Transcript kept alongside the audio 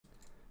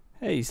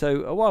Hey,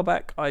 so a while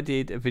back I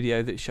did a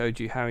video that showed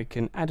you how you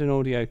can add an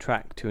audio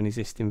track to an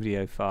existing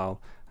video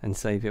file and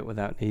save it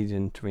without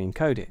needing to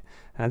re-encode it.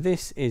 Now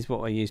this is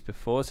what I used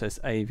before, so it's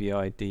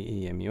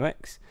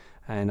AVIDEMUX,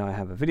 and I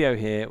have a video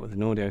here with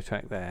an audio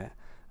track there,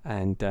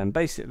 and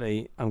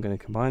basically I'm going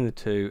to combine the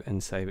two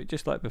and save it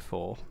just like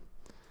before.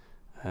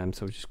 So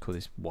we'll just call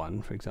this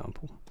 1 for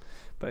example.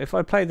 But if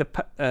I play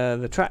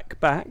the track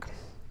back,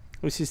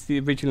 this is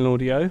the original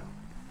audio,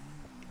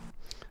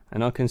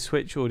 and I can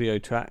switch audio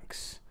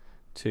tracks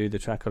to the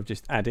track I've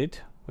just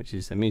added, which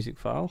is a music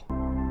file.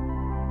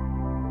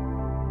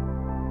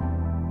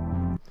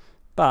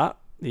 But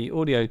the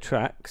audio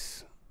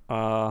tracks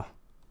are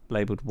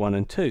labelled 1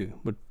 and 2.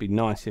 Would be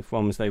nice if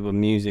one was labelled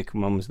music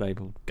and one was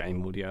labelled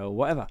game audio or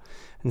whatever.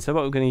 And so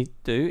what we're going to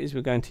do is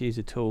we're going to use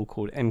a tool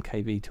called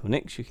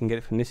MKV-Toolnix. You can get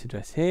it from this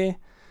address here,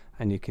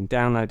 and you can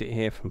download it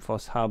here from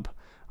FOSS Hub.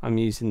 I'm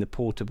using the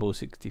portable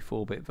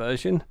 64-bit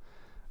version,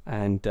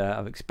 and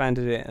I've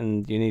expanded it,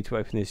 and you need to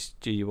open this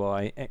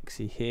GUI exe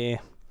here.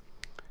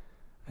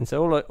 And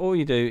so all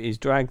you do is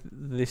drag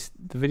the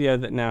video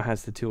that now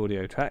has the 2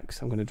 audio tracks.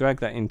 I'm going to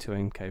drag that into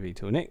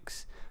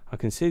MKV-Toolnix. I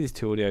can see these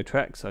 2 audio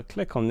tracks. I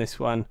click on this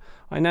one.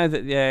 I know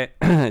that the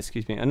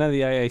excuse me. I know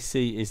the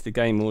AAC is the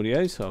game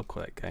audio, so I'll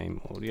call it game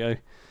audio.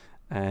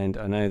 And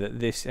I know that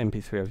this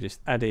MP3 I've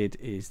just added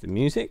is the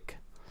music.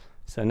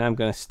 So now I'm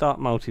going to start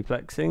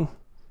multiplexing.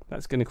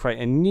 That's going to create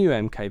a new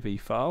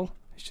MKV file.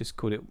 It's just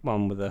called it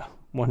 1 with a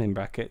 1 in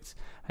brackets.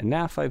 And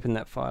now if I open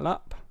that file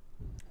up,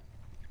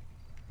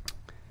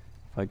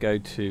 if I go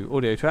to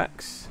audio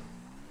tracks,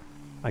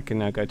 I can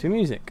now go to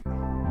music.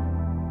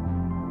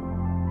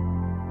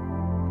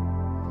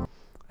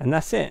 And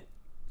that's it.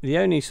 The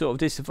only sort of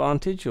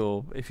disadvantage,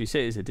 or if you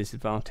see it as a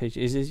disadvantage,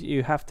 is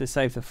you have to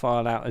save the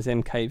file out as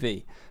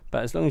MKV.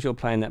 But as long as you're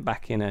playing that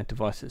back in a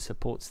device that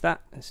supports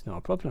that, it's not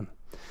a problem.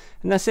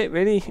 And that's it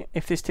really.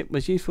 If this tip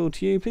was useful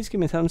to you, please give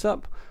me a thumbs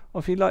up. Or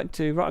if you'd like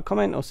to write a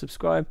comment or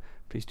subscribe,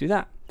 please do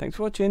that. Thanks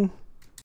for watching.